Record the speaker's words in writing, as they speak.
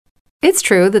It's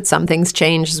true that some things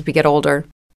change as we get older.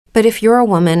 But if you're a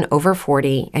woman over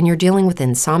 40 and you're dealing with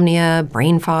insomnia,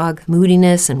 brain fog,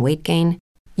 moodiness, and weight gain,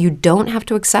 you don't have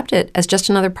to accept it as just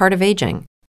another part of aging.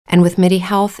 And with MIDI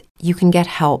Health, you can get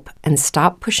help and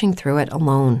stop pushing through it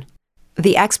alone.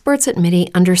 The experts at MIDI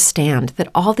understand that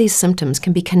all these symptoms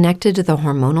can be connected to the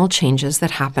hormonal changes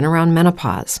that happen around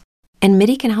menopause, and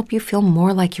MIDI can help you feel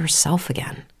more like yourself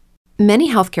again.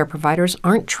 Many healthcare providers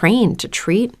aren't trained to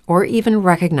treat or even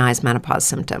recognize menopause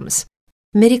symptoms.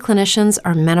 MIDI clinicians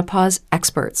are menopause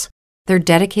experts. They're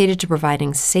dedicated to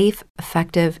providing safe,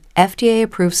 effective,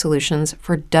 FDA-approved solutions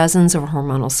for dozens of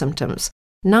hormonal symptoms,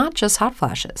 not just hot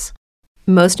flashes.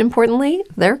 Most importantly,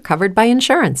 they're covered by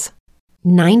insurance.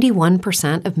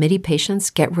 91% of MIDI patients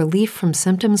get relief from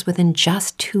symptoms within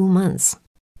just 2 months.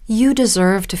 You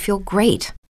deserve to feel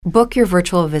great. Book your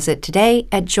virtual visit today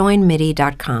at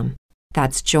joinmidi.com.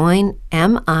 That's joinmidi.com.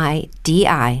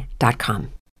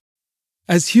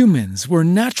 As humans, we're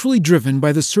naturally driven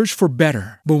by the search for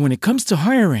better. But when it comes to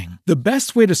hiring, the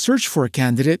best way to search for a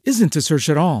candidate isn't to search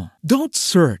at all. Don't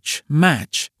search,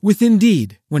 match with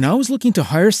Indeed. When I was looking to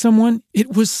hire someone,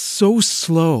 it was so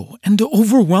slow and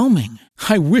overwhelming.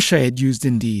 I wish I had used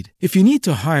Indeed. If you need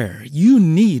to hire, you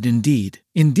need Indeed.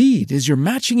 Indeed is your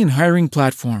matching and hiring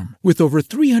platform with over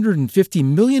 350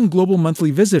 million global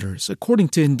monthly visitors, according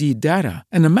to Indeed data,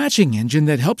 and a matching engine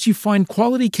that helps you find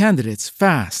quality candidates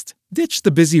fast. Ditch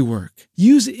the busy work.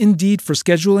 Use Indeed for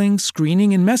scheduling,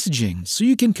 screening, and messaging so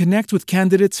you can connect with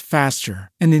candidates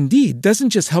faster. And Indeed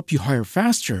doesn't just help you hire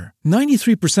faster.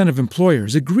 93% of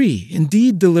employers agree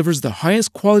Indeed delivers the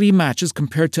highest quality matches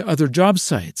compared to other job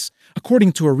sites,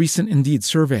 according to a recent Indeed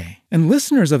survey. And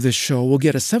listeners of this show will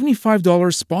get a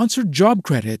 $75 sponsored job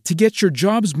credit to get your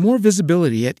jobs more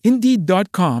visibility at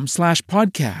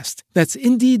Indeed.com/podcast. That's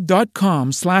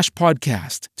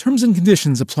Indeed.com/podcast. Terms and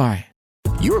conditions apply.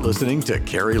 You're listening to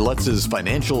Kerry Lutz's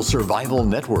Financial Survival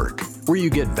Network, where you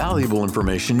get valuable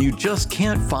information you just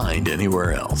can't find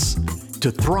anywhere else.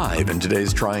 To thrive in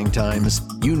today's trying times,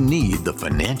 you need the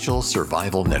Financial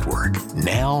Survival Network,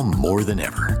 now more than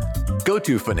ever. Go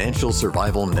to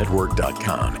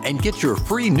financialsurvivalnetwork.com and get your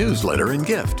free newsletter and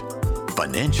gift.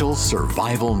 Financial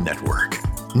Survival Network,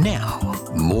 now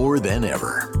more than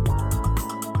ever.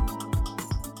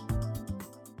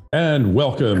 And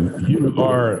welcome. You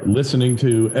are listening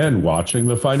to and watching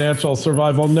the Financial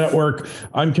Survival Network.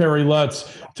 I'm Kerry Lutz.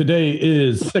 Today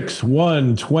is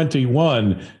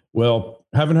 6/1/21. Well,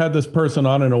 haven't had this person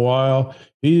on in a while.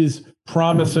 He's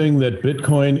promising that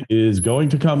Bitcoin is going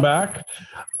to come back.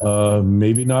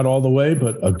 Maybe not all the way,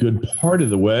 but a good part of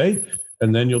the way.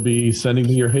 And then you'll be sending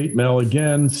me your hate mail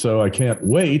again, so I can't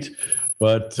wait.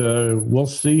 But we'll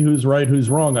see who's right, who's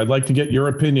wrong. I'd like to get your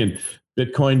opinion.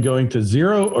 Bitcoin going to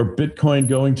zero or Bitcoin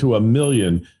going to 1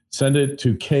 million? Send it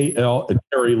to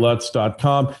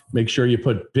kl@kerrylutz.com. Make sure you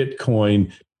put Bitcoin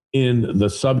in the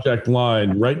subject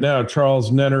line. Right now,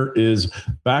 Charles Nenner is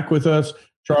back with us.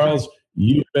 Charles,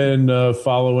 you've been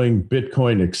following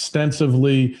Bitcoin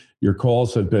extensively. Your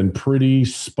calls have been pretty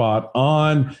spot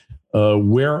on.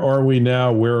 Where are we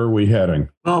now? Where are we heading?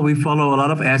 Well, we follow a lot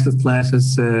of asset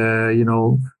classes,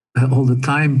 all the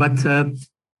time, but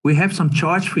we have some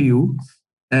charts for you.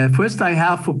 First, I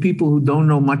have for people who don't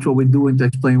know much what we're doing to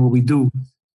explain what we do.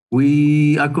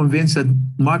 We are convinced that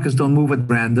markets don't move at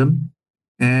random.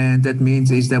 And that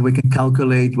means is that we can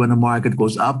calculate when a market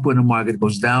goes up, when a market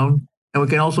goes down. And we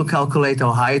can also calculate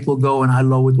how high it will go and how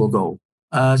low it will go.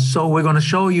 So we're going to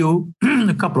show you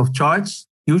a couple of charts.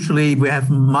 Usually we have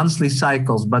monthly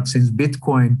cycles, but since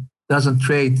Bitcoin doesn't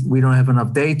trade, we don't have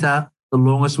enough data. The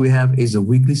longest we have is a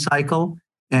weekly cycle.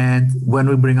 And when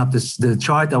we bring up the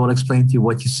chart, I will explain to you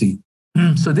what you see.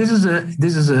 So this is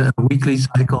a weekly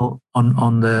cycle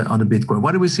on the Bitcoin.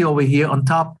 What do we see over here? On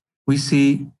top, we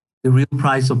see the real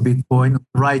price of Bitcoin. On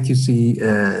the right, you see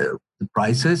the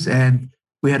prices, and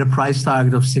we had a price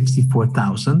target of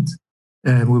 64,000.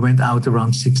 We went out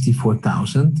around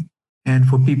 64,000. And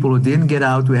for people who didn't get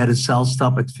out, we had a sell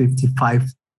stop at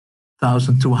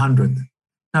 55,200.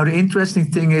 Now, the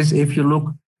interesting thing is, if you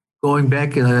look going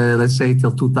back, let's say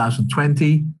till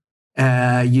 2020,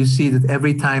 you see that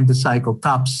every time the cycle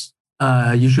tops,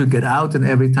 you should get out, and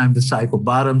every time the cycle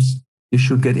bottoms, you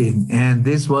should get in. And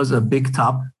this was a big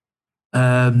top.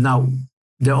 Now,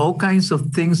 there are all kinds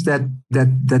of things that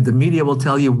the media will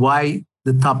tell you why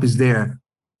the top is there.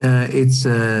 It's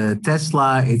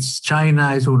Tesla, it's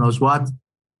China, it's who knows what.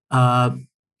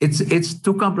 It's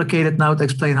too complicated now to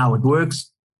explain how it works.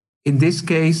 In this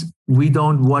case, we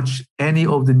don't watch any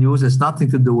of the news. There's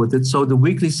nothing to do with it. So the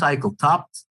weekly cycle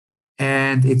topped,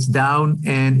 and it's down,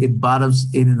 and it bottoms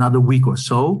in another week or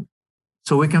so.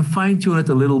 So we can fine tune it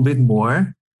a little bit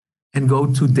more and go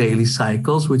to daily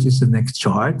cycles, which is the next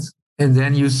chart. And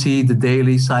then you see the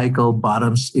daily cycle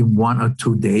bottoms in 1 or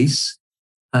 2 days.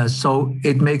 So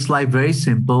it makes life very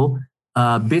simple.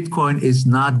 Bitcoin is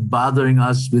not bothering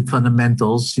us with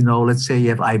fundamentals. Let's say you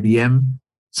have IBM,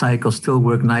 cycles still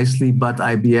work nicely, but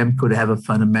IBM could have a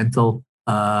fundamental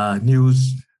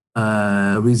news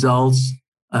results.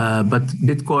 But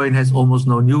Bitcoin has almost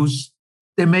no news.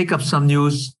 They make up some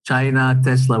news, China,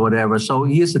 Tesla, whatever. So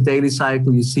here's the daily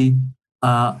cycle. You see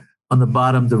on the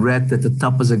bottom, the red at the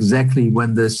top is exactly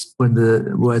when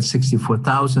we're at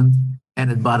 64,000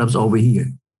 and it bottoms over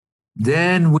here.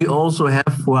 Then we also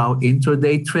have for our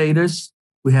intraday traders,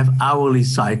 we have hourly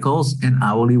cycles and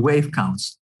hourly wave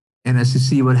counts. And as you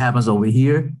see what happens over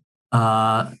here,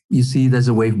 you see there's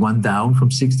a wave 1 down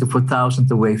from 64,000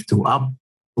 to wave 2 up,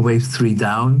 wave 3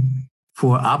 down,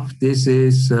 4 up. This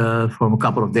is from a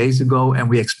couple of days ago, and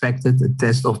we expected a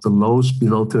test of the lows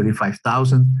below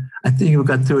 35,000. I think we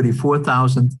got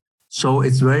 34,000. So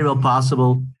it's very well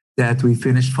possible that we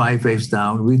finished 5 waves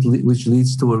down, which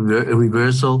leads to a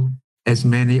reversal, as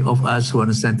many of us who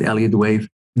understand the Elliott wave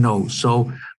know.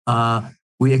 So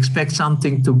we expect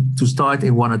something to start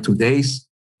in 1 or 2 days,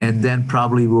 and then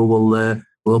probably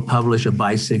we'll publish a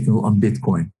buy signal on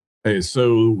Bitcoin. Hey,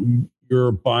 so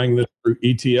you're buying this through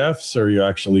ETFs, or are you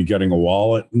actually getting a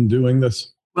wallet and doing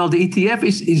this? Well, the ETF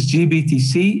is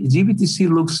GBTC. GBTC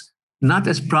looks not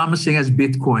as promising as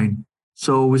Bitcoin.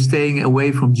 So we're staying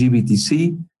away from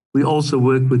GBTC. We also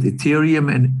work with Ethereum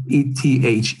and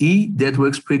ETHE. That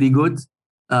works pretty good.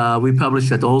 We publish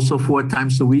that also 4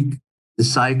 times a week, the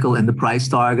cycle and the price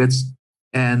targets.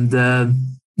 And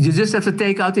you just have to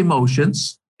take out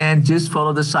emotions and just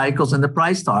follow the cycles and the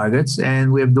price targets.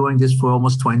 And we're doing this for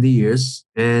almost 20 years.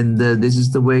 And this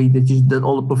is the way that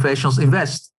all the professionals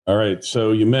invest. All right.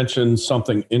 So you mentioned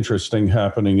something interesting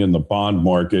happening in the bond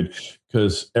market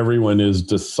because everyone is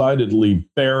decidedly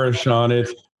bearish on it,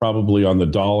 probably on the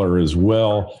dollar as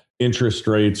well. Interest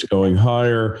rates going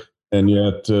higher. And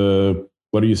yet,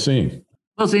 what are you seeing?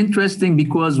 Well, it's interesting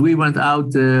because we went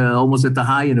out almost at the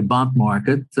high in the bond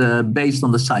market based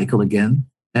on the cycle again.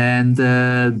 And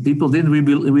people didn't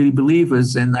really believe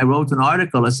us. And I wrote an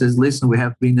article that says, listen, we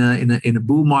have been in a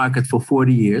bull market for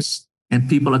 40 years. And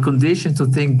people are conditioned to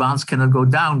think bonds cannot go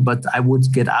down. But I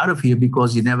would get out of here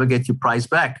because you never get your price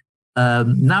back.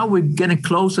 Now we're getting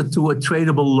closer to a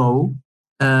tradable low.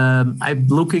 I'm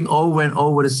looking over and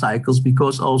over the cycles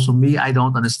because also I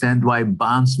don't understand why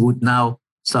bonds would now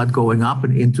start going up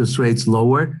and interest rates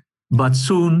lower. But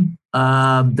soon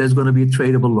there's going to be a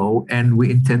tradable low and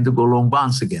we intend to go long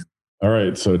bonds again. All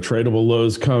right. So tradable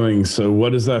lows coming. So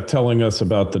what is that telling us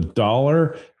about the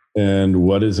dollar? And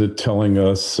what is it telling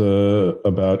us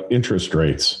about interest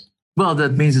rates? Well,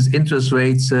 that means it's interest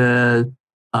rates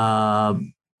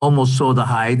almost saw the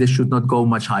high. They should not go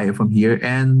much higher from here.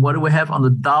 And what do we have on the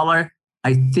dollar?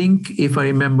 I think, if I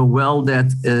remember well, that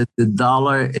the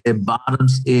dollar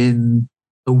bottoms in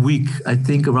a week, I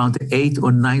think around the 8th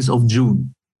or 9th of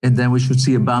June. And then we should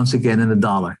see a bounce again in the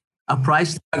dollar. Our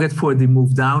price target for the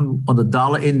move down on the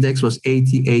dollar index was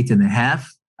 88.5.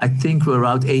 I think we're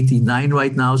around 89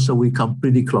 right now, so we come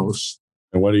pretty close.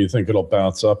 And what do you think it'll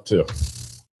bounce up to?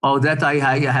 Oh, that I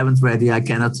haven't read. I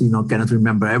cannot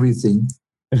remember everything.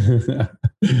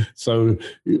 So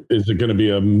is it going to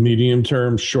be a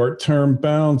medium-term, short-term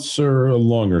bounce or a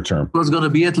longer term? Well, it's going to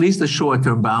be at least a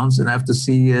short-term bounce, and I have to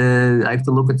see. I have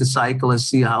to look at the cycle and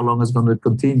see how long it's going to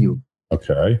continue.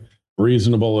 Okay,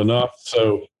 reasonable enough.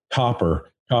 So copper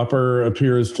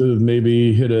appears to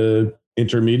maybe hit a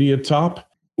intermediate top.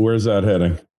 Where's that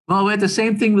heading? Well, we had the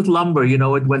same thing with lumber.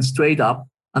 It went straight up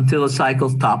until the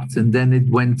cycle topped, and then it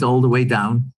went all the way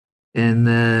down. And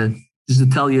just to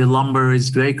tell you, lumber is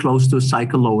very close to a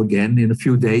cycle low again in a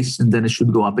few days, and then it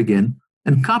should go up again.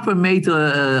 And copper made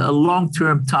a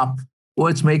long-term top, or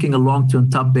it's making a long-term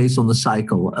top based on the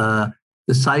cycle.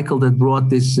 The cycle that brought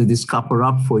this copper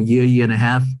up for a year and a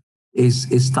half is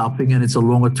stopping, and it's a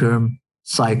longer-term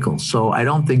cycle. So I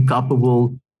don't think copper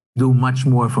will do much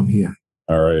more from here.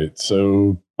 All right.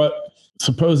 So, but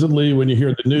supposedly when you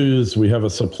hear the news, we have a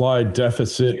supply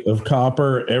deficit of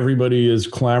copper. Everybody is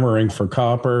clamoring for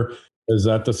copper. Is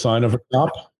that the sign of a top?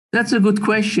 That's a good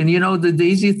question. The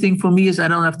easy thing for me is I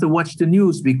don't have to watch the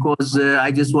news because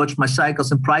I just watch my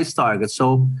cycles and price targets.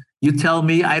 So you tell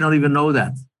me, I don't even know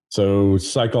that. So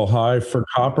cycle high for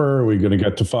copper, are we going to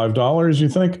get to $5, you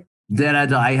think?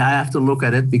 That I have to look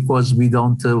at it because we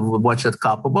don't watch that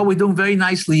copper. But we're doing very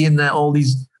nicely in all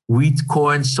these wheat,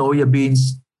 corn, soya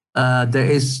beans.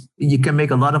 You can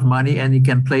make a lot of money and you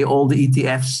can play all the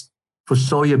ETFs for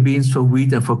soya beans, for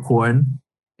wheat, and for corn.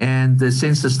 And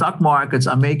since the stock markets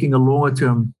are making a longer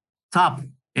term top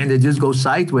and they just go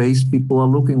sideways, people are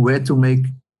looking where to make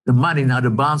the money. Now, the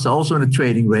bonds are also in the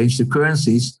trading range, the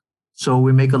currencies. So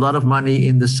we make a lot of money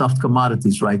in the soft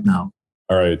commodities right now.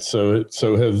 All right. So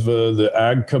have the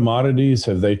ag commodities,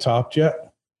 have they topped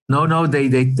yet? No,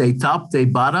 they topped, they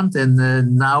bottomed,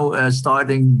 and now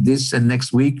starting this and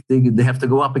next week, they have to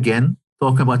go up again.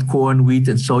 Talking about corn, wheat,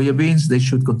 and soybeans, they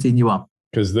should continue up.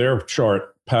 Because their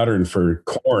chart pattern for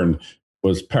corn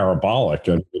was parabolic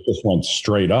and it just went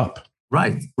straight up.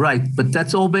 Right. But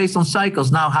that's all based on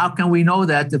cycles. Now, how can we know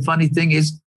that? The funny thing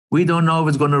is, we don't know if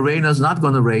it's going to rain or it's not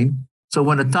going to rain. So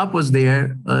when the top was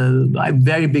there,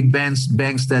 very big banks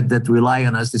that rely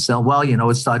on us, they say, well,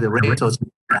 it started raining, so it's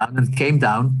down, and it came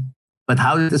down. But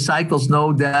how did the cycles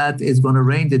know that it's going to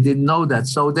rain? They didn't know that.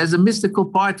 So there's a mystical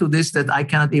part to this that I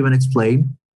cannot even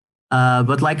explain.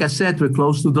 But like I said, we're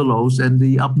close to the lows, and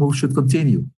the up move should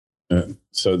continue.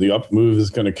 So the up move is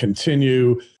going to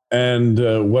continue. And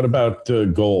what about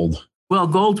gold? Well,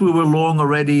 gold, we were long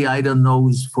already, I don't know,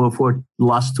 for the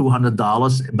last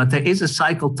 $200. But there is a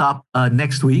cycle top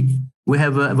next week. We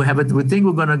think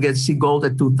we're going to see gold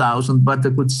at 2,000, but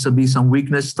there could be some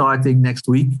weakness starting next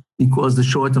week because the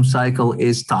short-term cycle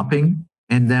is topping.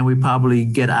 And then we probably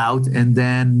get out. And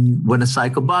then when the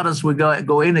cycle bottoms, we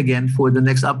go in again for the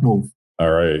next up move.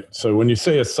 All right. So when you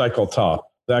say a cycle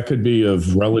top, that could be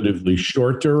of relatively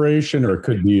short duration or it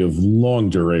could be of long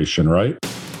duration, right?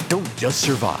 Don't just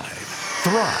survive.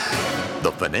 Thrive.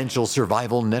 The Financial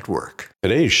Survival Network.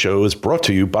 Today's show is brought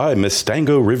to you by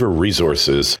Mustango River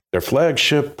Resources. Their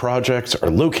flagship projects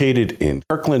are located in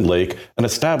Kirkland Lake, an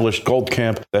established gold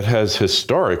camp that has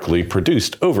historically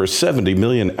produced over 70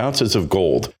 million ounces of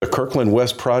gold. The Kirkland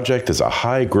West project is a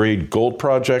high-grade gold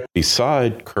project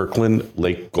beside Kirkland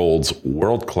Lake Gold's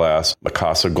world-class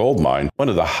Macassa gold mine, one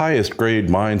of the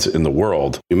highest-grade mines in the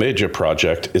world. Umeja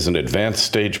project is an advanced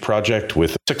stage project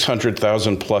with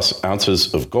 600,000 plus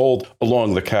ounces of gold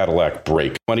along the Cadillac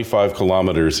Break, 25 kilometers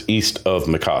east of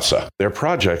Macassa. Their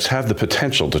projects have the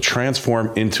potential to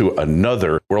transform into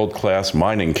another world-class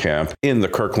mining camp in the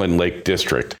Kirkland Lake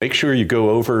District. Make sure you go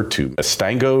over to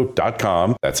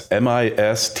Mustango.com. That's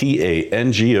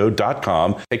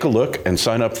Mistango.com. Take a look and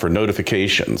sign up for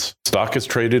notifications. Stock is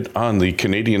traded on the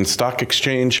Canadian Stock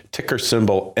Exchange, ticker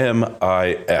symbol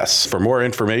MIS. For more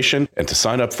information and to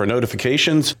sign up for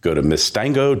notifications, go to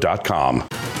Mustango.com.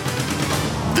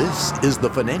 This is the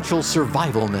Financial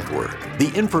Survival Network,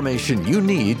 the information you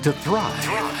need to thrive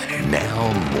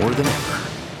now more than ever.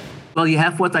 Well, you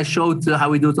have what I showed how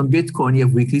we do it on Bitcoin. You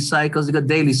have weekly cycles, you got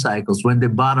daily cycles. When they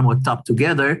bottom or top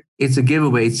together, it's a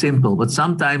giveaway. It's simple. But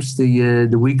sometimes the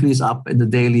weekly is up and the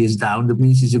daily is down. That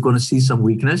means you're going to see some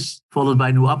weakness followed by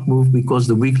a new up move because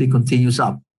the weekly continues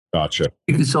up. Gotcha.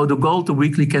 So the gold, the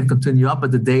weekly can continue up,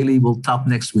 but the daily will top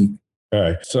next week. All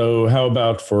right. So how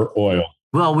about for oil?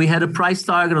 Well, we had a price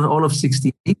target on oil of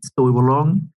 68, so we were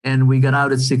long, and we got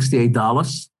out at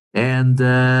 $68. And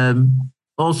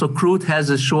also, crude has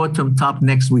a short-term top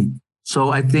next week. So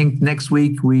I think next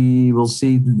week we will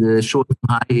see the short-term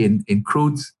high in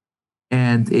crude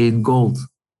and in gold.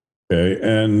 Okay.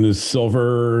 And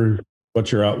silver,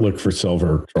 what's your outlook for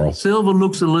silver, Charles? Silver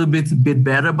looks a little bit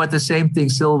better, but the same thing,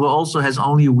 silver also has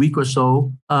only a week or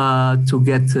so to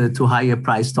get to higher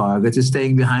price targets. It's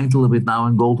staying behind a little bit now,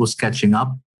 and gold was catching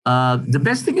up. The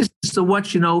best thing is to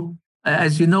watch,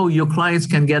 as you know, your clients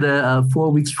can get a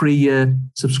 4 weeks free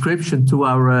subscription to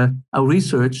our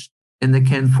research, and they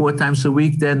can 4 times a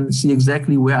week then see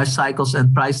exactly where our cycles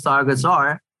and price targets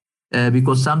are.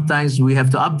 Because sometimes we have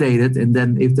to update it. And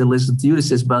then if they listen to you, it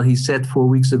says, well, he said 4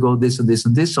 weeks ago this and this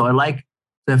and this. So I like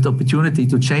to have the opportunity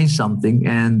to change something,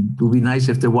 and it would be nice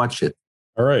if they watch it.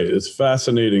 All right. It's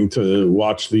fascinating to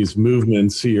watch these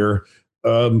movements here.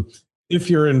 If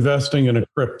you're investing in a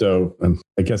crypto, and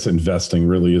I guess investing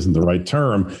really isn't the right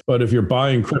term, but if you're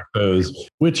buying cryptos,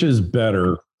 which is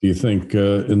better, do you think,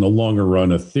 in the longer run,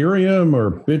 Ethereum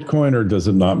or Bitcoin, or does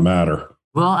it not matter?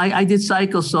 Well, I did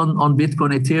cycles on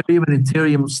Bitcoin, Ethereum, and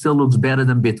Ethereum still looks better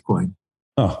than Bitcoin.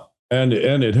 Huh. And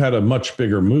it had a much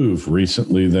bigger move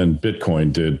recently than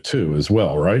Bitcoin did too, as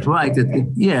well, right? Right. It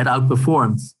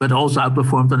outperformed, but also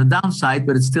outperformed on the downside,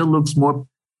 but it still looks more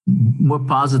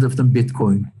positive than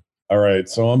Bitcoin. All right.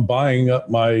 So I'm buying up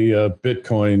my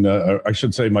Bitcoin, I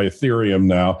should say my Ethereum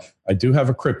now. I do have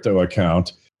a crypto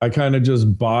account. I kind of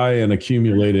just buy and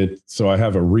accumulate it so I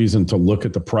have a reason to look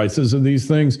at the prices of these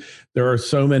things. There are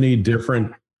so many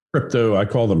different crypto, I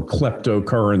call them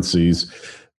kleptocurrencies,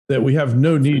 that we have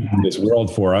no need in this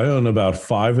world for. I own about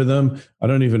 5 of them. I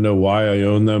don't even know why I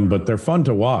own them, but they're fun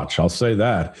to watch. I'll say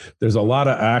that. There's a lot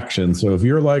of action. So if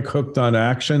you're like hooked on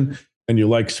action, and you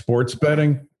like sports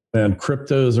betting, and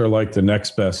cryptos are like the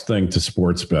next best thing to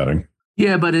sports betting.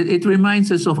 Yeah, but it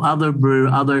reminds us of other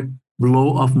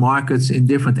blow-off markets in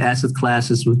different asset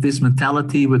classes. With this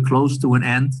mentality, we're close to an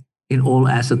end in all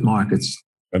asset markets.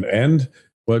 An end?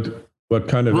 What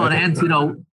kind of? Well, an end.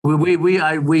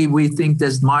 We think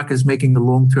this market is making a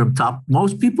long-term top.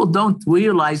 Most people don't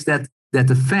realize that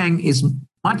the FANG is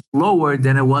much lower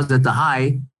than it was at the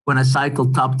high when a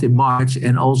cycle topped in March,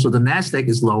 and also the Nasdaq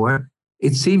is lower.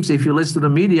 It seems, if you listen to the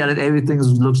media, that everything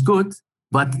looks good,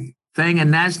 but FANG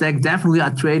and Nasdaq definitely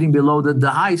are trading below the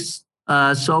highs.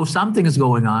 So something is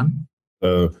going on.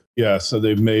 So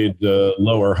they've made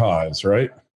lower highs,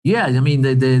 right? Yeah, I mean,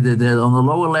 they're on a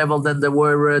lower level than they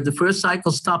were. The first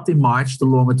cycle stopped in March, the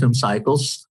longer-term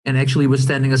cycles, and actually we're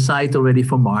standing aside already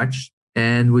for March,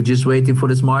 and we're just waiting for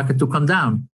this market to come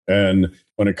down. And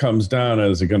when it comes down,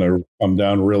 is it going to come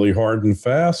down really hard and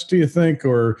fast, do you think,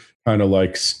 or kind of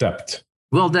like stepped?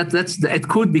 Well, it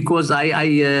could, because I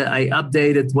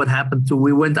updated what happened to.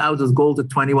 We went out of gold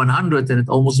at 2,100 and it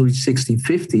almost reached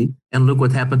 1,650. And look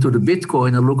what happened to the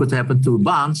Bitcoin, and look what happened to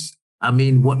bonds. I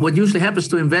mean, what usually happens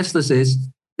to investors is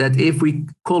that if we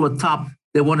call a top,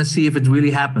 they want to see if it really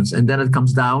happens, and then it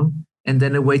comes down, and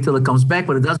then they wait till it comes back,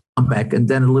 but it doesn't come back, and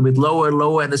then a little bit lower,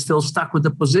 and they're still stuck with the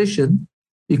position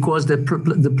because they're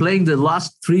playing the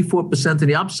last 3-4% in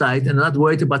the upside and not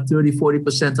worried about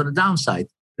 30-40% on the downside.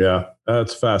 Yeah,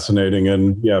 that's fascinating.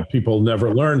 And yeah, people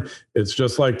never learn. It's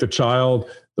just like the child.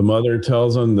 The mother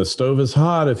tells them the stove is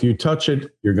hot. If you touch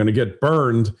it, you're going to get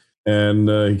burned. And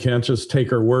you can't just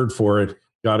take her word for it.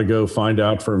 Got to go find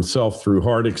out for himself through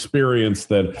hard experience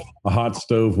that a hot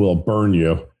stove will burn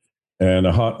you. And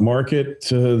a hot market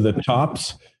to the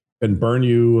tops can burn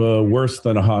you worse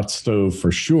than a hot stove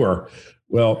for sure.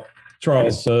 Well,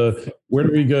 Charles, where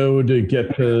do we go to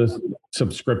get the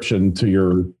subscription to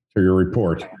your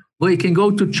report? Well, you can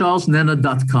go to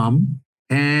charlesnenner.com,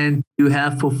 and you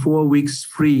have for 4 weeks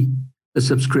free a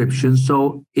subscription.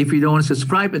 So if you don't want to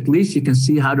subscribe, at least you can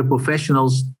see how the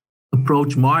professionals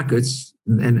approach markets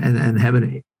and have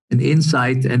an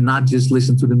insight, and not just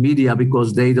listen to the media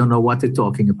because they don't know what they're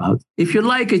talking about. If you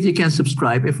like it, you can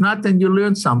subscribe. If not, then you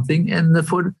learn something. And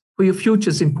for your future,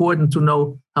 it's important to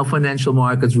know how financial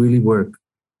markets really work.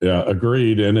 Yeah,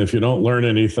 agreed. And if you don't learn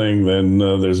anything, then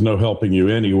there's no helping you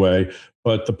anyway.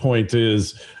 But the point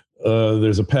is,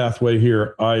 there's a pathway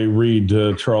here. I read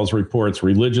Charles' reports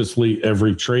religiously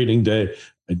every trading day.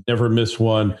 I never miss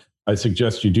one. I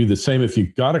suggest you do the same. If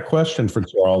you've got a question for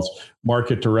Charles,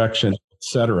 market direction,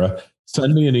 etc.,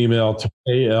 send me an email to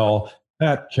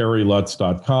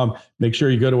kl@kerrylutz.com. Make sure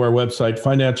you go to our website,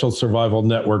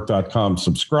 financialsurvivalnetwork.com.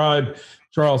 Subscribe.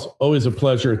 Charles, always a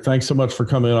pleasure. Thanks so much for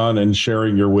coming on and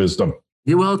sharing your wisdom.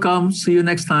 You're welcome. See you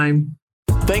next time.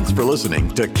 Thanks for listening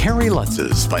to Kerry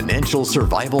Lutz's Financial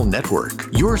Survival Network,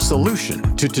 your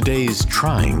solution to today's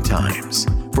trying times.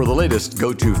 For the latest,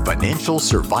 go to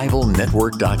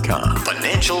financialsurvivalnetwork.com.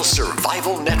 Financial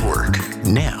Survival Network,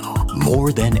 now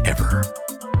more than ever.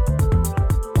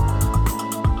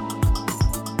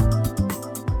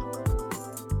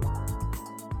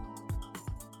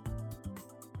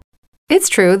 It's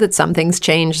true that some things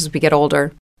change as we get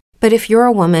older. But if you're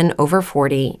a woman over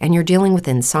 40 and you're dealing with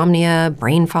insomnia,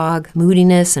 brain fog,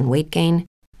 moodiness, and weight gain,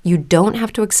 you don't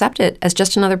have to accept it as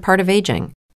just another part of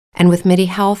aging. And with MIDI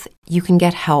Health, you can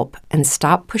get help and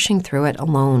stop pushing through it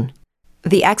alone.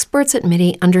 The experts at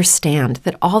MIDI understand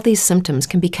that all these symptoms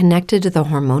can be connected to the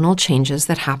hormonal changes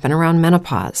that happen around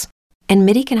menopause. And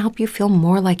MIDI can help you feel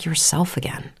more like yourself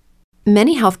again.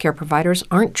 Many healthcare providers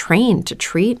aren't trained to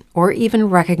treat or even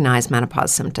recognize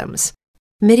menopause symptoms.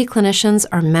 MIDI clinicians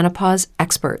are menopause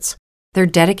experts. They're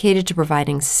dedicated to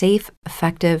providing safe,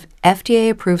 effective,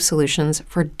 FDA-approved solutions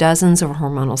for dozens of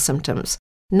hormonal symptoms,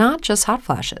 not just hot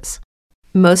flashes.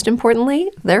 Most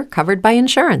importantly, they're covered by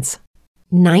insurance.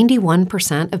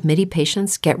 91% of MIDI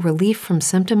patients get relief from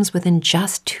symptoms within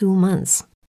just 2 months.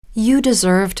 You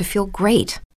deserve to feel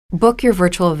great. Book your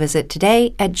virtual visit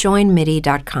today at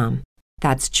joinmidi.com.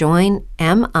 That's joinmidi.com.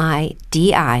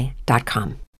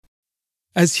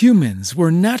 As humans, we're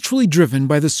naturally driven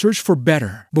by the search for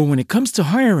better. But when it comes to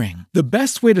hiring, the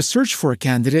best way to search for a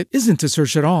candidate isn't to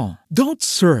search at all. Don't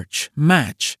search,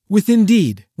 match with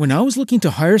Indeed. When I was looking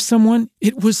to hire someone,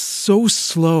 it was so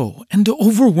slow and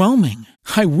overwhelming.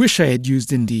 I wish I had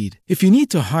used Indeed. If you need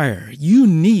to hire, you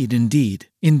need Indeed.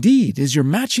 Indeed is your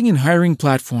matching and hiring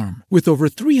platform with over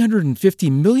 350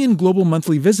 million global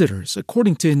monthly visitors,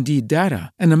 according to Indeed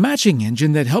data, and a matching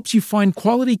engine that helps you find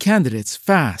quality candidates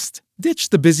fast. Ditch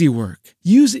the busy work.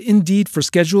 Use Indeed for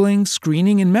scheduling,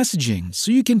 screening, and messaging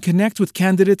so you can connect with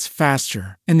candidates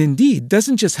faster. And Indeed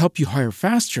doesn't just help you hire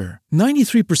faster.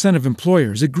 93% of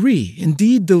employers agree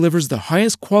Indeed delivers the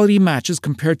highest quality matches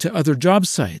compared to other job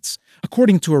sites,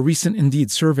 according to a recent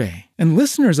Indeed survey. And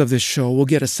listeners of this show will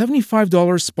get a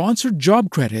 $75 sponsored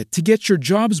job credit to get your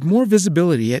jobs more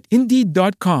visibility at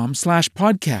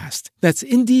Indeed.com/podcast. That's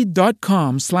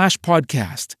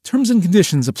Indeed.com/podcast. Terms and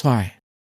conditions apply.